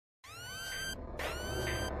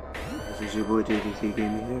it's your boy JDC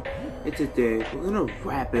Gaming here, and today we're gonna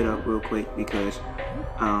wrap it up real quick because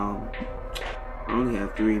I only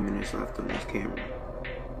have 3 minutes left on this camera.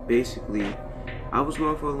 Basically, I was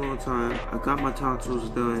gone for a long time. I got my tonsils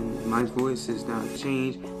done, my voice is now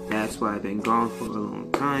changed. That's why I've been gone for a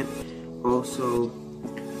long time. Also,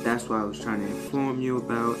 that's what I was trying to inform you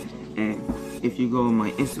about. And if you go on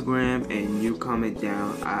my Instagram and you comment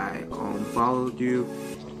down I followed you,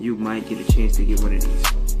 you might get a chance to get one of these.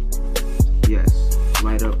 Yes,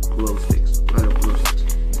 light up glow sticks. Light up glow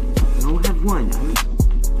sticks. I don't have one.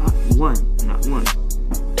 Not one.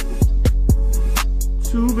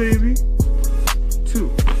 2, baby. Two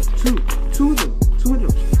of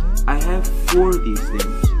them. I have 4 of these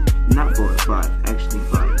things. Not 4, 5. Actually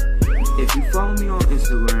 5. If you follow me on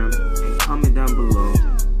Instagram and comment down below,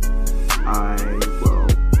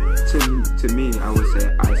 to me, I would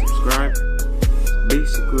say I subscribe.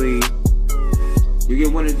 Basically, you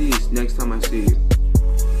get one of these next time I see you.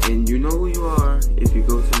 And you know who you are if you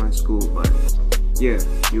go to my school, but yeah,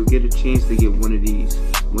 you'll get a chance to get one of these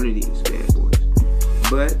bad boys.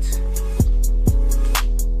 But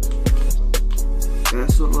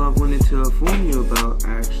that's all I wanted to inform you about,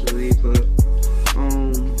 actually. But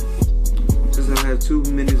since I have 2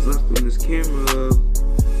 minutes left on this camera,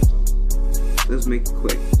 let's make it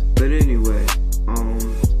quick. But anyway,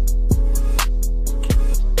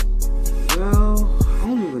 well, I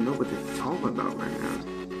don't even know what to talk about right now.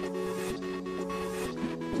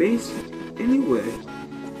 Anyway,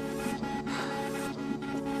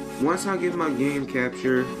 once I get my game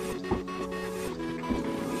captured,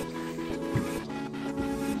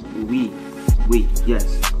 yes,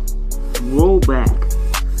 throwback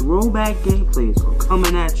gameplays are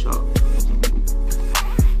coming at y'all.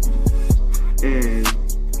 And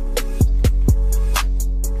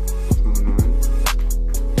hold on,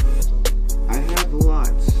 I have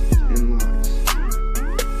lots and lots.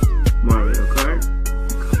 Mario Kart,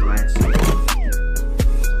 classic.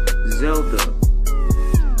 Zelda.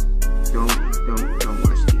 Don't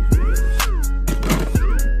watch these videos.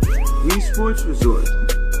 Wii Sports Resort,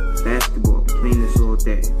 basketball, playing this all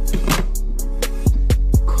day.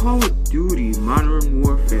 Call of Duty Modern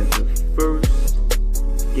Warfare, the first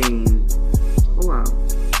game. Oh wow.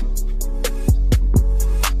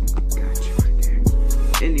 Got you right there.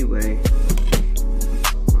 Anyway,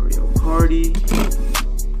 Mario Party.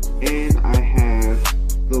 And I have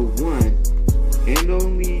the one and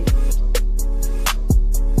only.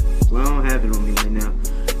 Well, I don't have it on me right now.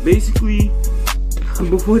 Basically,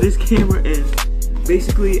 before this camera ends,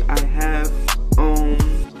 I have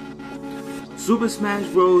Super Smash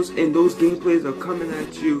Bros. And those gameplays are coming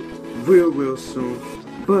at you real soon.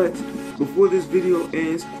 But before this video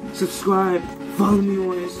ends, subscribe, follow me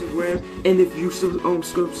on Instagram, and if you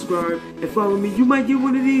subscribe and follow me, you might get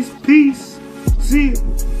one of these. Peace. See ya.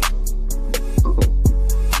 Oh.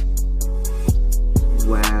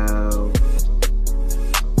 Wow.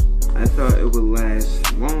 I thought it would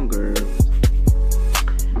last longer.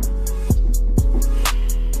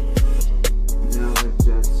 Now I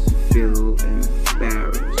just feel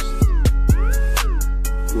embarrassed.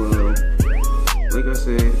 Well, like I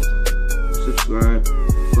said, subscribe,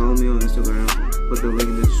 follow me on Instagram, put the link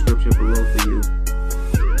in the description below for you.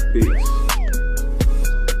 Peace.